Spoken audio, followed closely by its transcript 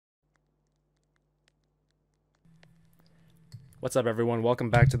What's up, everyone? Welcome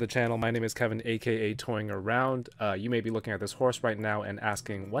back to the channel. My name is Kevin, aka Toying Around. You may be looking at this horse right now and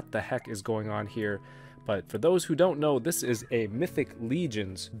asking what the heck is going on here. But for those who don't know, this is a Mythic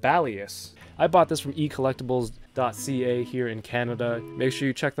Legions Balius. I bought this from ecollectibles.ca here in Canada. Make sure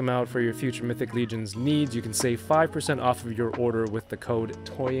you check them out for your future Mythic Legions needs. You can save 5% off of your order with the code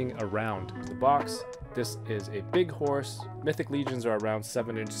Toying Around. The box. This is a big horse. Mythic Legions are around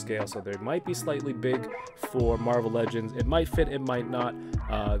 7-inch scale, so they might be slightly big for Marvel Legends. It might fit, it might not.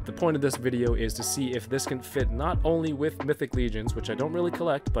 The point of this video is to see if this can fit not only with Mythic Legions, which I don't really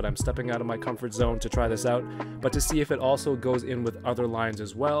collect, but I'm stepping out of my comfort zone to try this out, but to see if it also goes in with other lines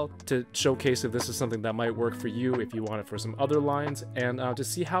as well, to showcase if this is something that might work for you if you want it for some other lines, and to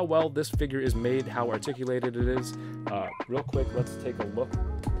see how well this figure is made, how articulated it is. Real quick, let's take a look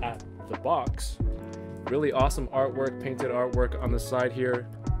at the box. Really awesome artwork, painted artwork on the side here.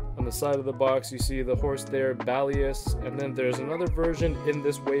 On the side of the box, you see the horse there, Balius, and then there's another version in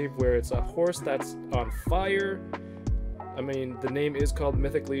this wave where it's a horse that's on fire. I mean, the name is called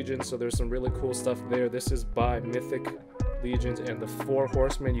Mythic Legions, so there's some really cool stuff there. This is by Mythic Legions and the Four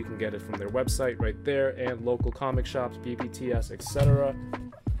Horsemen. You can get it from their website right there, and local comic shops, BPTS, etc.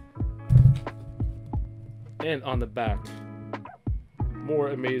 And on the back, more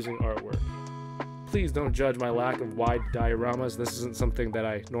amazing artwork. Please don't judge my lack of wide dioramas. This isn't something that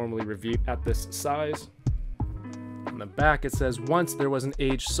I normally review at this size. On the back it says, once there was an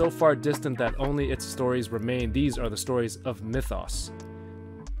age so far distant that only its stories remain. These are the stories of Mythos.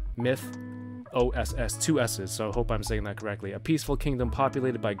 Myth, O-S-S, two S's, so I hope I'm saying that correctly. A peaceful kingdom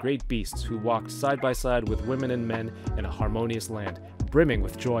populated by great beasts who walked side by side with women and men in a harmonious land, brimming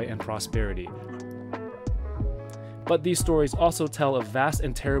with joy and prosperity. But these stories also tell of vast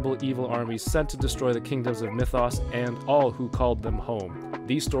and terrible evil armies sent to destroy the kingdoms of Mythos and all who called them home.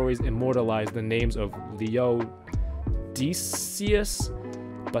 These stories immortalize the names of Laodiceus,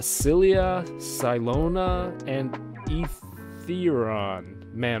 Basilia, Silona, and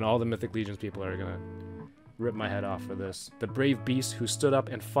Etheron. Man, all the Mythic Legions people are gonna rip my head off for this. The brave beasts who stood up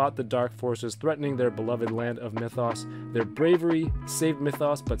and fought the dark forces threatening their beloved land of Mythos. Their bravery saved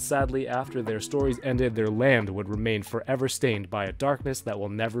Mythos, but sadly after their stories ended, their land would remain forever stained by a darkness that will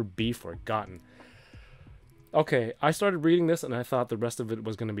never be forgotten. Okay, I started reading this and I thought the rest of it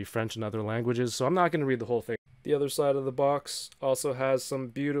was going to be French and other languages, so I'm not going to read the whole thing. The other side of the box also has some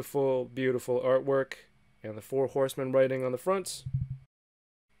beautiful, beautiful artwork and the Four Horsemen writing on the front.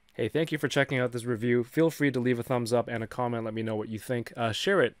 Hey, thank you for checking out this review. Feel free to leave a thumbs up and a comment. Let me know what you think.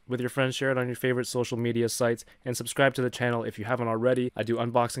 Share it with your friends. Share it on your favorite social media sites. And subscribe to the channel if you haven't already. I do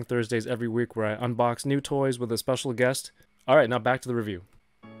Unboxing Thursdays every week where I unbox new toys with a special guest. Alright, now back to the review.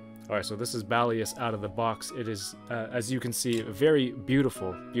 Alright, so this is Balius out of the box. It is, as you can see, a very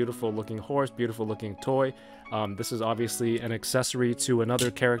beautiful, beautiful looking horse, beautiful looking toy. This is obviously an accessory to another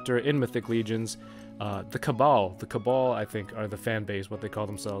character in Mythic Legions. The Cabal. The Cabal, I think, are the fan base, what they call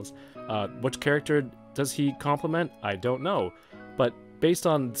themselves. Which character does he complement? I don't know. But based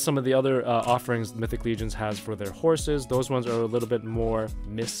on some of the other offerings Mythic Legions has for their horses, those ones are a little bit more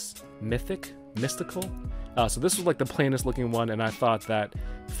mystical. So this was like the plainest looking one, and I thought that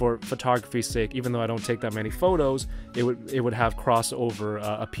for photography's sake, even though I don't take that many photos, it would have crossover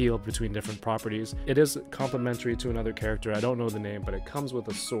appeal between different properties. It is complementary to another character. I don't know the name, but it comes with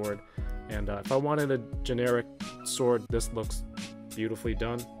a sword. And if I wanted a generic sword, this looks beautifully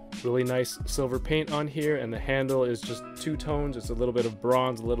done. Really nice silver paint on here, and the handle is just two tones. It's a little bit of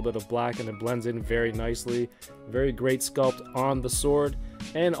bronze, a little bit of black, and it blends in very nicely. Very great sculpt on the sword,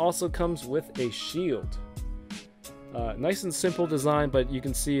 and also comes with a shield. Nice and simple design, but you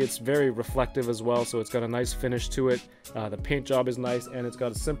can see it's very reflective as well, so it's got a nice finish to it. The paint job is nice, and it's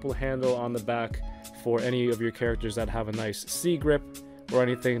got a simple handle on the back for any of your characters that have a nice C grip or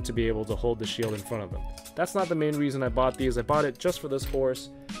anything to be able to hold the shield in front of them. That's not the main reason I bought these. I bought it just for this horse.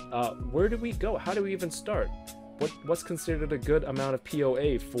 Where do we go? How do we even start? What's considered a good amount of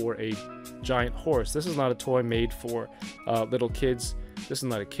POA for a giant horse? This is not a toy made for little kids. This is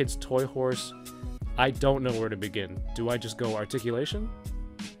not a kid's toy horse. I don't know where to begin. Do I just go articulation?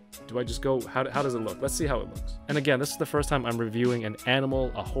 Do I just go, how does it look? Let's see how it looks. And again, this is the first time I'm reviewing an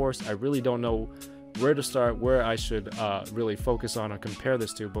animal, a horse. I really don't know where to start, where I should really focus on or compare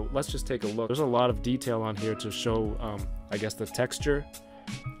this to, but let's just take a look. There's a lot of detail on here to show, I guess, the texture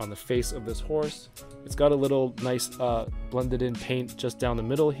on the face of this horse. It's got a little nice blended in paint just down the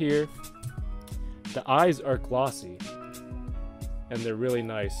middle here. The eyes are glossy, and they're really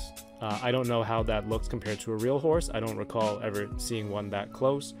nice. I don't know how that looks compared to a real horse. I don't recall ever seeing one that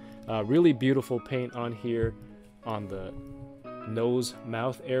close. Really beautiful paint on here on the nose,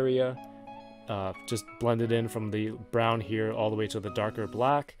 mouth area. just blended in from the brown here all the way to the darker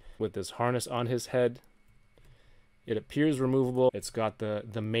black with this harness on his head. It appears removable. It's got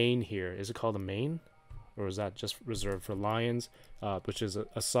the mane here. Is it called a mane? Or is that just reserved for lions? Which is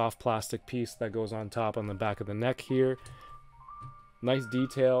a soft plastic piece that goes on top on the back of the neck here. Nice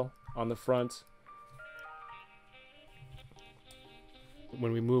detail on the front.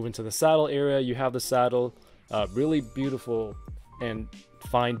 When we move into the saddle area, you have the saddle. Really beautiful and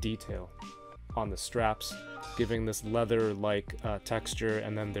fine detail on the straps, giving this leather-like texture.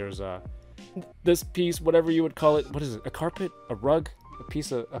 And then there's this piece, whatever you would call it. What is it? A carpet? A rug? A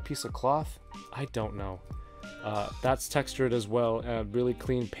piece of cloth? I don't know. That's textured as well. Really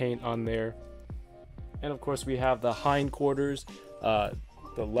clean paint on there. And of course we have the hindquarters, the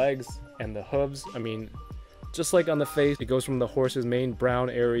legs, and the hooves. I mean, just like on the face, it goes from the horse's main brown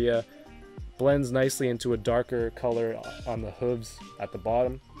area, blends nicely into a darker color on the hooves at the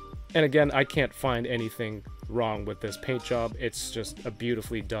bottom. And again, I can't find anything wrong with this paint job. It's just a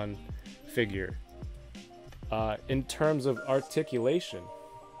beautifully done figure. In terms of articulation,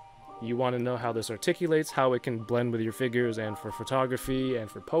 you want to know how this articulates, how it can blend with your figures and for photography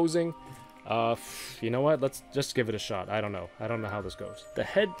and for posing. You know what? Let's just give it a shot. I don't know how this goes. The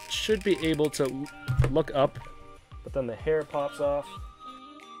head should be able to look up, but then the hair pops off.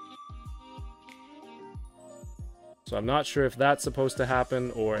 So I'm not sure if that's supposed to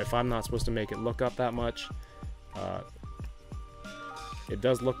happen or if I'm not supposed to make it look up that much. It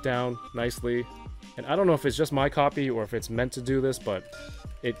does look down nicely. And I don't know if it's just my copy or if it's meant to do this, but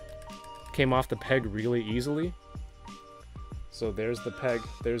it came off the peg really easily. So there's the peg,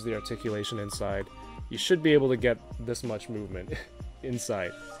 there's the articulation inside. You should be able to get this much movement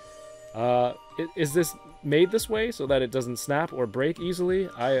inside. Is this made this way so that it doesn't snap or break easily?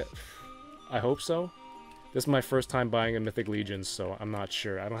 I hope so. This is my first time buying a Mythic Legions, so I'm not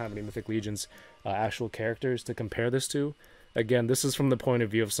sure. I don't have any Mythic Legions actual characters to compare this to. Again, this is from the point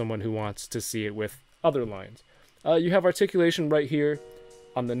of view of someone who wants to see it with other lines. You have articulation right here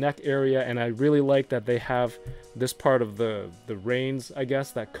on the neck area, and I really like that they have this part of the reins, I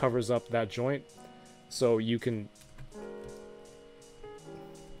guess, that covers up that joint. So you can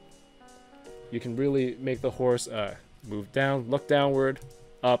really make the horse move down, look downward,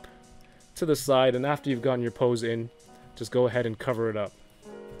 up, to the side, and after you've gotten your pose in, just go ahead and cover it up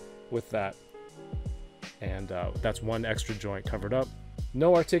with that. And that's one extra joint covered up.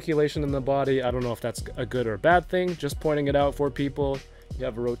 No articulation in the body. I don't know if that's a good or a bad thing, just pointing it out for people. You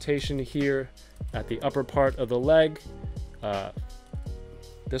have a rotation here at the upper part of the leg.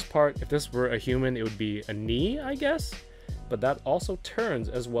 This part, if this were a human, it would be a knee, I guess, but that also turns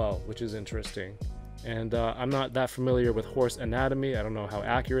as well, which is interesting. And I'm not that familiar with horse anatomy. I don't know how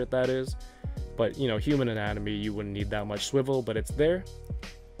accurate that is, but you know, human anatomy, you wouldn't need that much swivel, but it's there.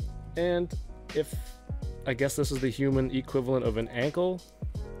 And if, I guess this is the human equivalent of an ankle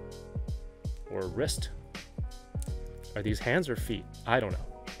or wrist. Are these hands or feet? I don't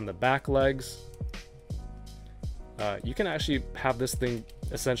know. On the back legs, you can actually have this thing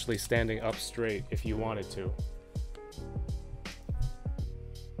essentially standing up straight if you wanted to.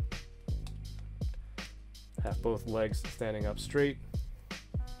 Have both legs standing up straight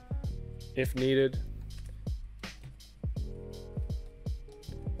if needed.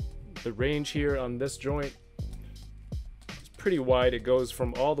 The range here on this joint is pretty wide. It goes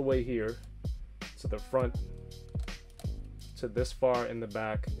from all the way here to the front to this far in the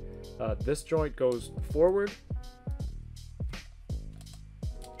back. This joint goes forward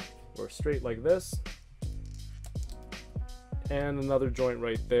or straight like this, and another joint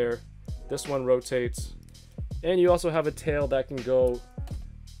right there. This one rotates. And you also have a tail that can go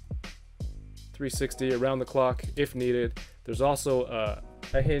 360 around the clock if needed. There's also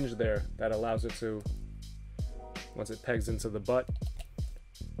a hinge there that allows it to, once it pegs into the butt,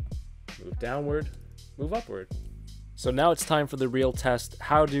 move downward, move upward. So now it's time for the real test.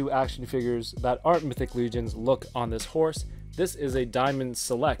 How do action figures that aren't Mythic Legions look on this horse? This is a Diamond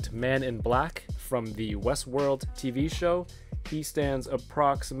Select Man in Black from the Westworld TV show. He stands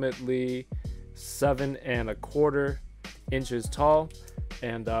approximately 7¼ inches tall,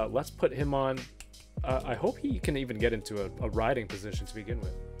 and let's put him on. I hope he can even get into a riding position to begin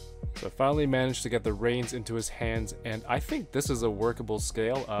with. So I finally managed to get the reins into his hands, and I think this is a workable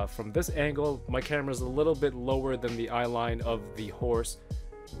scale. From this angle, my camera is a little bit lower than the eye line of the horse.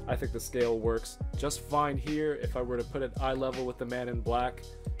 I think the scale works just fine here. If I were to put it eye level with the Man in Black,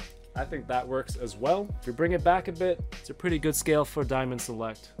 I think that works as well. If we bring it back a bit, it's a pretty good scale for Diamond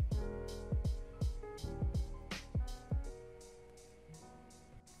Select.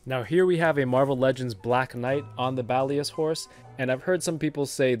 Now here we have a Marvel Legends Black Knight on the Balius horse, And I've heard some people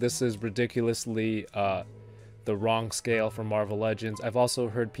say this is ridiculously the wrong scale for Marvel Legends. I've also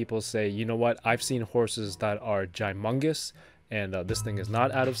heard people say, you know what, I've seen horses that are gymongous, and this thing is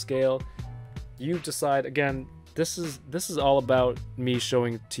not out of scale. You decide. Again, this is all about me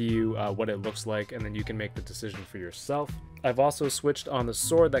showing to you what it looks like, and then you can make the decision for yourself. I've also switched on the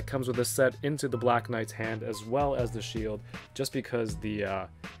sword that comes with the set into the Black Knight's hand, as well as the shield, just because the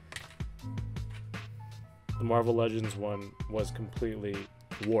Marvel Legends one was completely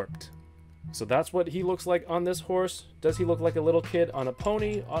warped. So that's what he looks like on this horse. Does he look like a little kid on a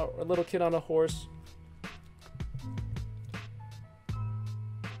pony or a little kid on a horse?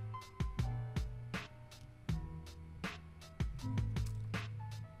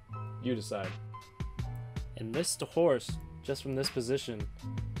 You decide. And this horse, just from this position,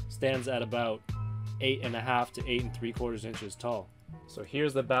 stands at about 8.5 to 8 3/4 inches tall. So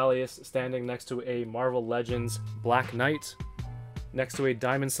here's the Balius standing next to a Marvel Legends Black Knight, next to a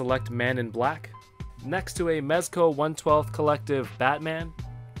Diamond Select Man in Black, next to a Mezco 1/12 Collective Batman.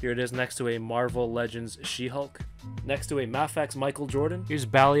 Here it is next to a Marvel Legends She-Hulk, next to a Mafex Michael Jordan. Here's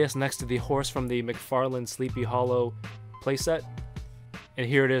Balius next to the horse from the McFarlane Sleepy Hollow playset. And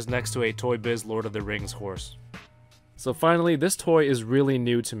here it is next to a Toy Biz Lord of the Rings horse. So finally, this toy is really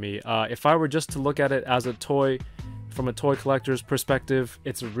new to me. If I were just to look at it as a toy, from a toy collector's perspective,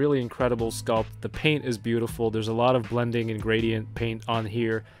 it's a really incredible sculpt. The paint is beautiful. There's a lot of blending and gradient paint on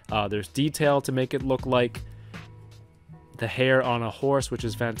here. There's detail to make it look like the hair on a horse, which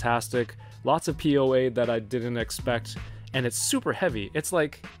is fantastic. Lots of POA that I didn't expect, and it's super heavy. It's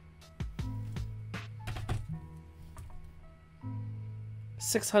like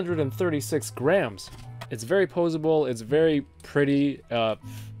 636 grams. It's very posable. It's very pretty. I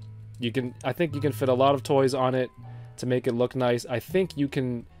think you can fit a lot of toys on it to make it look nice. I think you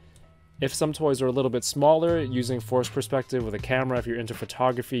can, if some toys are a little bit smaller, using force perspective with a camera, if you're into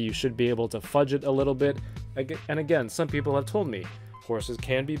photography, you should be able to fudge it a little bit. And again, some people have told me horses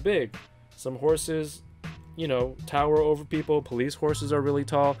can be big. Some horses, you know, tower over people. Police horses are really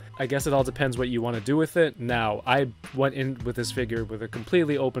tall. I guess it all depends what you want to do with it. Now, I went in with this figure with a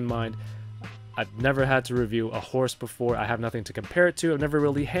completely open mind. I've never had to review a horse before. I have nothing to compare it to. I've never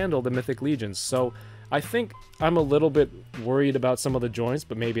really handled the Mythic Legions, so I think I'm a little bit worried about some of the joints,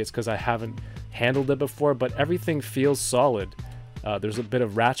 but maybe it's because I haven't handled it before, but everything feels solid. There's a bit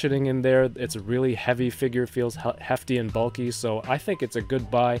of ratcheting in there. It's a really heavy figure, feels hefty and bulky, so I think it's a good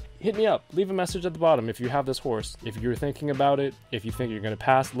buy. Hit me up. Leave a message at the bottom if you have this horse. If you're thinking about it, if you think you're going to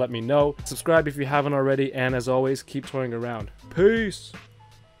pass, let me know. Subscribe if you haven't already, and as always, keep toying around. Peace!